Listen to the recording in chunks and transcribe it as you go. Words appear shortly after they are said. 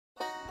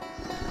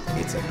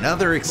It's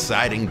another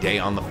exciting day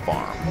on the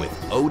farm with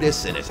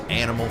Otis and his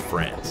animal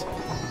friends,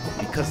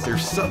 because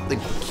there's something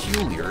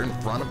peculiar in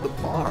front of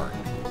the barn.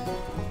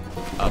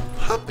 A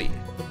puppy.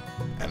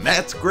 And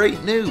that's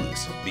great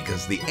news,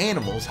 because the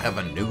animals have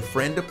a new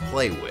friend to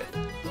play with.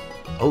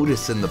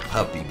 Otis and the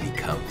puppy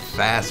become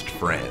fast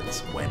friends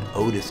when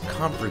Otis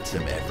comforts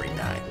him every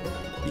night,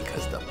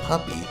 because the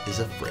puppy is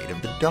afraid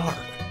of the dark.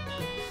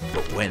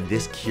 But when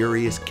this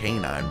curious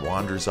canine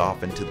wanders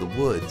off into the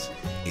woods,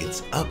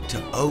 it's up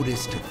to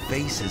Otis to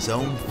face his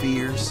own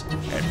fears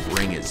and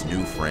bring his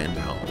new friend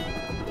home.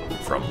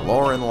 From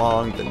Loren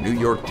Long, the New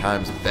York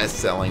Times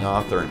best-selling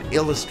author and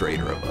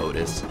illustrator of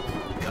Otis,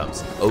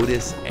 comes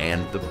Otis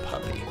and the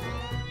Puppy.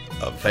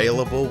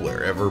 Available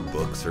wherever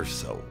books are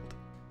sold.